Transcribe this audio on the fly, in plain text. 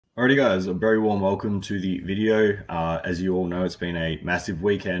Alrighty guys, a very warm welcome to the video. As you all know, it's been a massive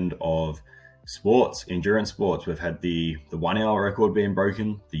weekend of sports, endurance sports. We've had the 1 hour record being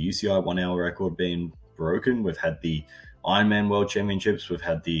broken, the UCI 1 hour record being broken. We've had the Ironman World Championships. We've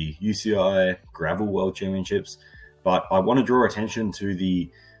had the UCI Gravel World Championships. But I want to draw attention to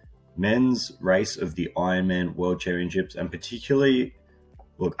the men's race of the Ironman World Championships, and particularly,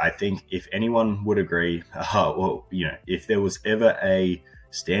 look, I think if anyone would agree, if there was ever a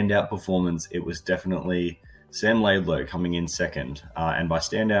standout performance, it was definitely Sam Laidlow coming in second. And by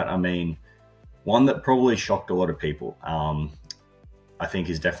standout, I mean one that probably shocked a lot of people. I think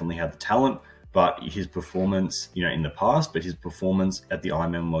he's definitely had the talent, but his performance, in the past, but his performance at the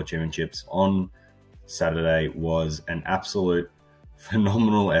Ironman World Championships on Saturday was an absolute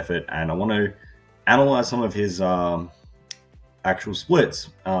phenomenal effort. And I want to analyze some of his actual splits.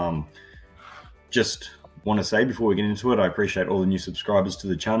 Just want to say before we get into it, I appreciate all the new subscribers to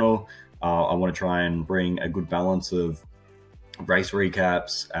the channel. I want to try and bring a good balance of race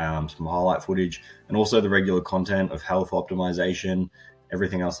recaps, some highlight footage, and also the regular content of health optimization,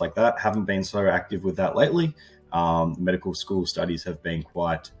 everything else like that. Haven't been so active with that lately. Medical school studies have been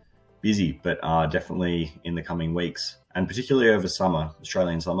quite busy, but definitely in the coming weeks, and particularly over summer,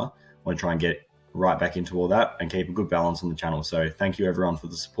 Australian summer, I want to try and get right back into all that and keep a good balance on the channel. So thank you everyone for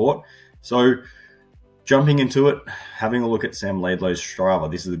the support. So jumping into it, having a look at Sam Laidlow's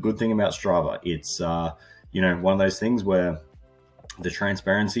Strava. This is the good thing about Strava. It's one of those things where the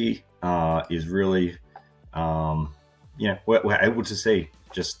transparency is really we're able to see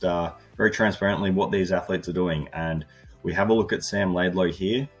just very transparently what these athletes are doing. And we have a look at Sam Laidlow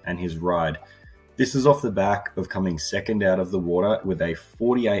here and his ride. This is off the back of coming second out of the water with a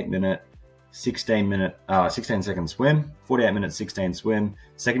 48-minute 16-second swim, 48-minute 16 swim,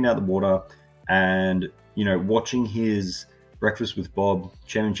 second out of the water. And, watching his Breakfast with Bob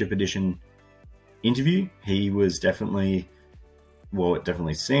Championship Edition interview, he was definitely, it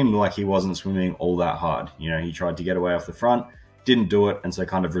definitely seemed like he wasn't swimming all that hard. He tried to get away off the front, didn't do it, and so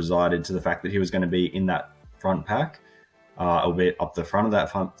kind of resided to the fact that he was going to be in that front pack, a bit up the front of that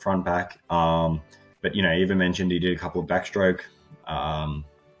front pack. But, he even mentioned he did a couple of backstroke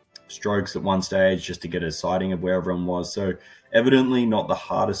strokes at one stage just to get a sighting of where everyone was. So evidently not the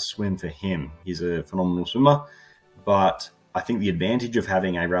hardest swim for him. He's a phenomenal swimmer, but I think the advantage of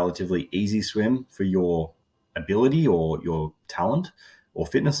having a relatively easy swim for your ability or your talent or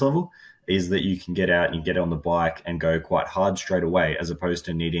fitness level is that you can get out and you get on the bike and go quite hard straight away, as opposed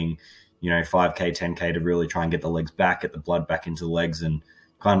to needing 5k 10k to really try and get the legs back, get the blood back into the legs, and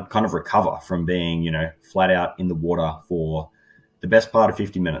kind of recover from being flat out in the water for the best part of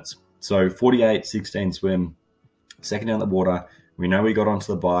 50 minutes. So 48-16 swim, second out of the water. We know he got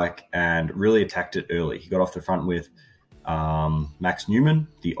onto the bike and really attacked it early. He got off the front with Max Newman,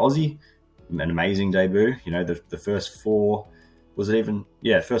 the Aussie, an amazing debut. The first four,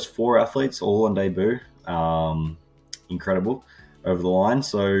 first four athletes all on debut. Incredible over the line.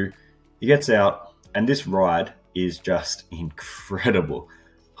 So he gets out, and this ride is just incredible.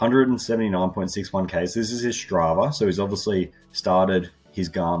 179.61 Ks. This is his Strava, so he's obviously started his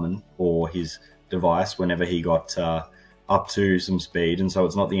Garmin or his device whenever he got up to some speed, and so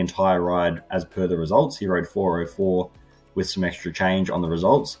it's not the entire ride as per the results. He rode 4:04 with some extra change on the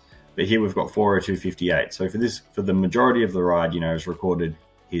results, but here we've got 4:02.58. So for the majority of the ride, has recorded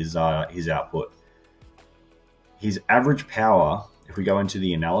his output. His average power, if we go into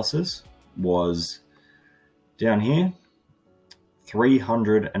the analysis, was down here,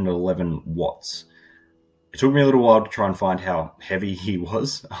 311 watts. It took me a little while to try and find how heavy he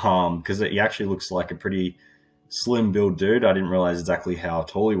was, because he actually looks like a pretty slim build dude. I didn't realize exactly how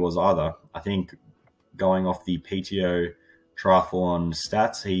tall he was either. I think going off the PTO triathlon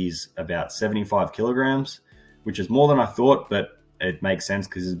stats, he's about 75 kilograms, which is more than I thought, but it makes sense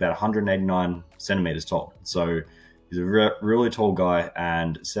because he's about 189 centimeters tall. So he's a really tall guy,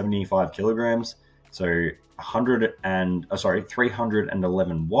 and 75 kilograms. So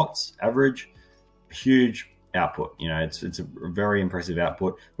 311 watts average, huge output. It's a very impressive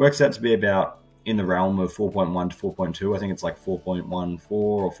output. Works out to be about in the realm of 4.1 to 4.2. I think it's like 4.14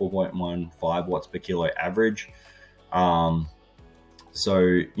 or 4.15 watts per kilo average.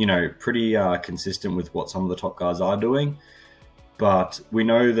 So pretty consistent with what some of the top guys are doing. But we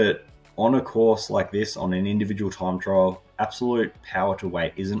know that on a course like this, on an individual time trial, absolute power to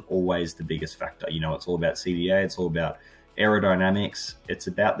weight isn't always the biggest factor. It's all about CDA, it's all about aerodynamics, it's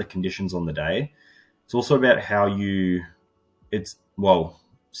about the conditions on the day. It's also about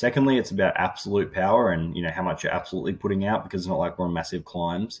secondly, it's about absolute power and, how much you're absolutely putting out, because it's not like we're on massive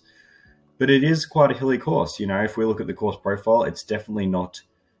climbs. But it is quite a hilly course. If we look at the course profile, it's definitely not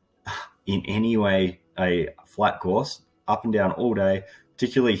in any way a flat course, up and down all day,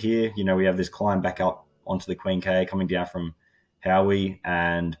 particularly here. You know, we have this climb back up onto the Queen K coming down from Howie,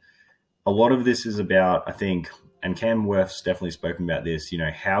 and a lot of this is about, I think, and Cam Worth's definitely spoken about this, you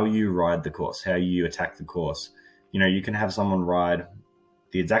know, how you ride the course, how you attack the course. You know, you can have someone ride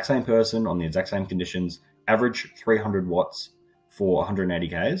the exact same person on the exact same conditions, average 300 watts for 180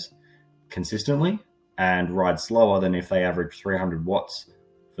 Ks consistently, and ride slower than if they average 300 watts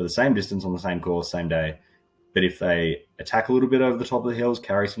for the same distance on the same course, same day. But if they attack a little bit over the top of the hills,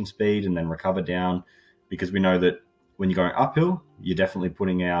 carry some speed, and then recover down, because we know that when you're going uphill, you're definitely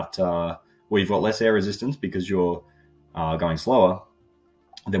putting out, well, you've got less air resistance because you're going slower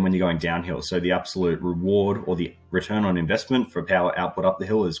than when you're going downhill. So the absolute reward or the return on investment for power output up the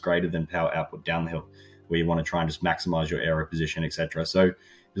hill is greater than power output down the hill, where you want to try and just maximize your aero position, etc. So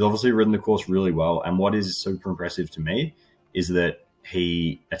he's obviously ridden the course really well. And what is super impressive to me is that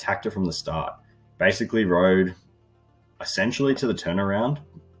he attacked it from the start. Basically rode essentially to the turnaround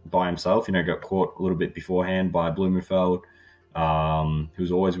by himself. You know, got caught a little bit beforehand by Blumenfeld, who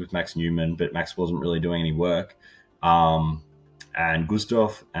was always with Max Newman, but Max wasn't really doing any work. And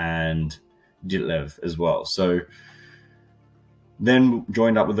Gustav and Ditlev as well. So then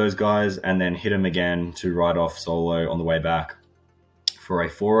joined up with those guys and then hit him again to ride off solo on the way back for a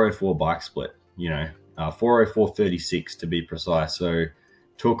 4:04 bike split, you know, 4:04.36 to be precise. So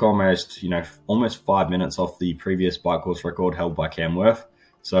took almost 5 minutes off the previous bike course record held by Cam Worth.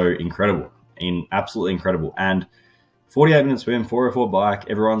 So incredible, absolutely incredible. And 48 minutes swim, 4:04 bike,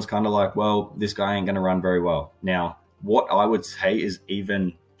 everyone's kind of like, well, this guy ain't going to run very well. Now, what I would say is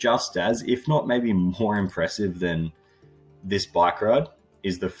even just as, if not maybe more impressive than this bike ride,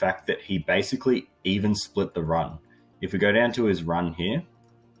 is the fact that he basically even split the run. If we go down to his run here,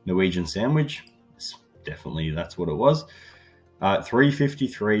 Norwegian Sandwich, definitely that's what it was,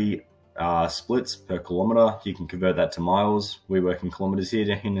 3:53 splits per kilometer. You can convert that to miles. We work in kilometers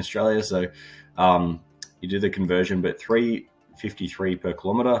here in Australia, so you do the conversion, but 3:53 per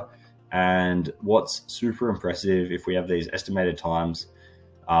kilometer. And what's super impressive, if we have these estimated times,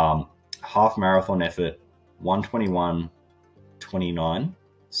 half marathon effort, 1:21.29.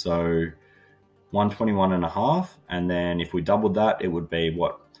 So 1:21 and a half. And then if we doubled that, it would be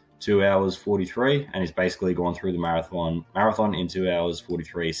what, 2 hours 43. And he's basically gone through the marathon in 2 hours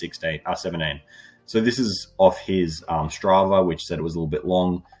 43:17. So this is off his Strava, which said it was a little bit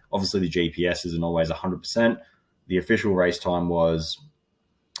long. Obviously the GPS isn't always 100%. The official race time was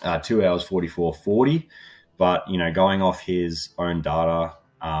 2 hours 44:40, but you know, going off his own data,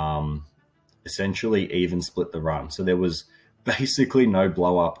 essentially even split the run. So there was basically no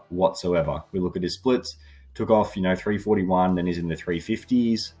blow up whatsoever. We look at his splits, took off, 3:41, then he's in the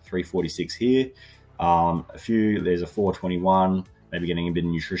 3:50s, 3:46 here. There's a 4:21, maybe getting a bit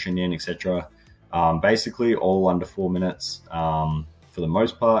of nutrition in, etc. Basically all under 4 minutes for the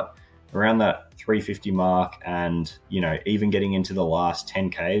most part. Around that 3:50 mark, and even getting into the last 10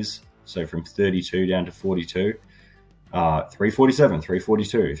 Ks, so from 32 down to 42, 3:47,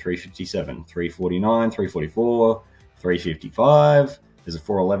 3:42, 3:57, 3:49, 3:44, 3:55. There's a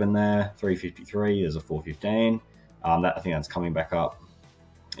 4:11 there, 3:53. There's a 4:15. I think that's coming back up.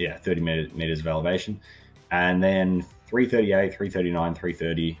 Yeah, 30 meters of elevation, and then 3:38, 3:39,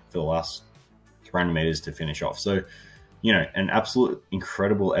 3:30 for the last 300 meters to finish off. So, an absolute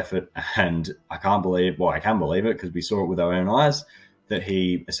incredible effort. And I can believe it because we saw it with our own eyes, that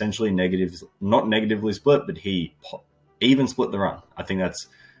he essentially not negatively split, but he even split the run. I think that's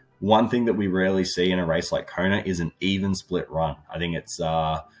one thing that we rarely see in a race like Kona, is an even split run. I think it's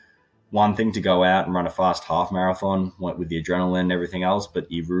one thing to go out and run a fast half marathon with the adrenaline and everything else, but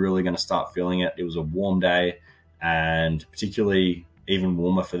you're really going to start feeling it. It was a warm day, and particularly even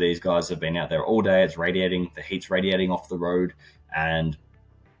warmer for these guys that have been out there all day. It's radiating, the heat's radiating off the road, and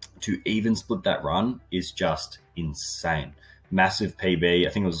to even split that run is just insane. Massive PB. I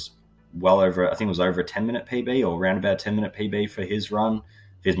think it was over a 10-minute PB, or around about a 10-minute PB for his run,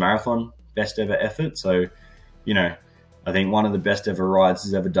 his marathon, best ever effort. So, I think one of the best ever rides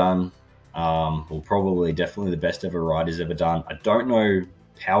he's ever done. Well, probably definitely the best ever ride he's ever done. I don't know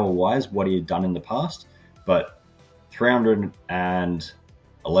power-wise what he had done in the past, but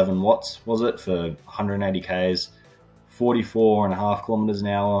 311 watts was it for 180 Ks, 44.5 kilometers an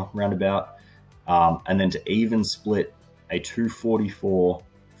hour roundabout, and then to even split a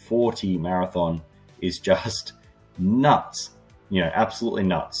 2:44.40 marathon is just nuts. Absolutely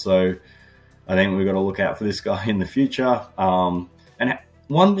nuts. So I think we've got to look out for this guy in the future. And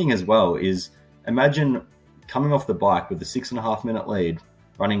one thing as well is, imagine coming off the bike with a 6.5 minute lead,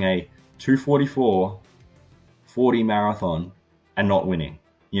 running a 2:44.40 marathon and not winning.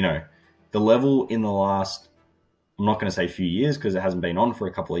 you know, the level in the last, I'm not going to say few years because it hasn't been on for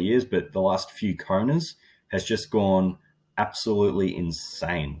a couple of years, but the last few Konas has just gone absolutely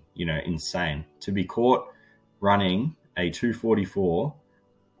insane, insane. To be caught running a 2:44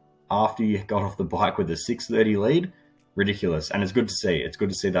 after you got off the bike with a 6:30 lead, ridiculous. And it's good to see. It's good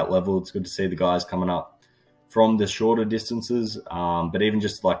to see that level. It's good to see the guys coming up from the shorter distances, but even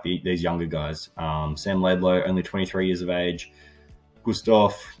just like these younger guys. Sam Laidlow, only 23 years of age.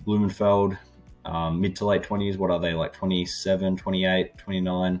 Gustav Blumenfeld, mid to late 20s. What are they, like 27, 28,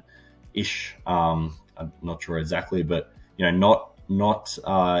 29-ish? I'm not sure exactly, but they're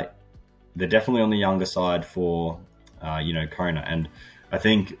definitely on the younger side for Kona. And I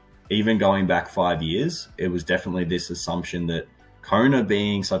think even going back 5 years, it was definitely this assumption that Kona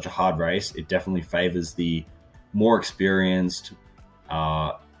being such a hard race, it definitely favors the more experienced,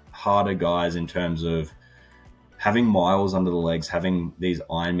 harder guys in terms of having miles under the legs, having these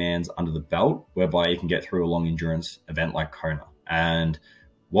Ironmans under the belt, whereby you can get through a long endurance event like Kona. And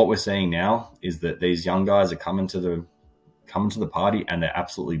what we're seeing now is that these young guys are coming to the party and they're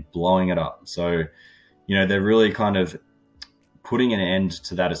absolutely blowing it up. So, they're really kind of putting an end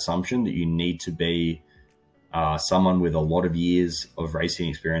to that assumption that you need to be someone with a lot of years of racing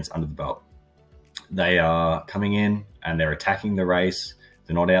experience under the belt. They are coming in and they're attacking the race.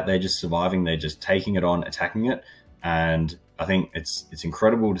 They're not out there just surviving. They're just taking it on, attacking it. And I think it's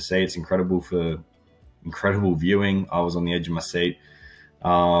incredible to see. It's incredible viewing. I was on the edge of my seat.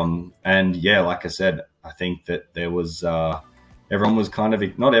 And yeah, like I said, I think that there was, everyone was kind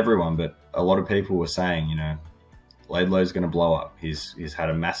of, not everyone, but a lot of people were saying, Laidlow's going to blow up. He's had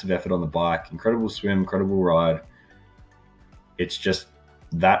a massive effort on the bike, incredible swim, incredible ride. It's just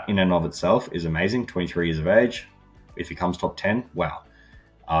that in and of itself is amazing. 23 years of age. If he comes top 10, wow.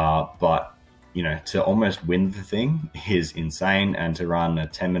 But, to almost win the thing is insane. And to run a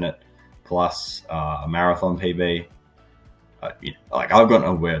 10-minute plus a marathon PB, like I've got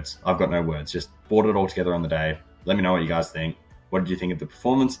no words. Just brought it all together on the day. Let me know what you guys think. What did you think of the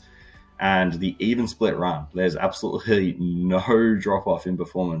performance? And the even split run, there's absolutely no drop off in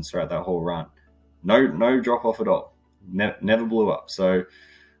performance throughout that whole run. No drop off at all. Never blew up. So,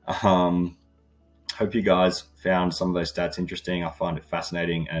 hope you guys found some of those stats interesting. I find it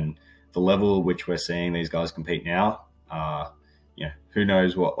fascinating, and the level at which we're seeing these guys compete now. Who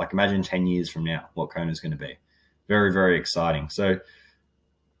knows what? Like, imagine 10 years from now what Kona is going to be. Very, very exciting. So,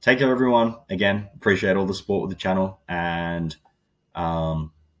 take care, everyone. Again, appreciate all the support with the channel, and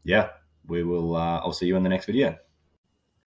yeah. We will, I'll see you in the next video.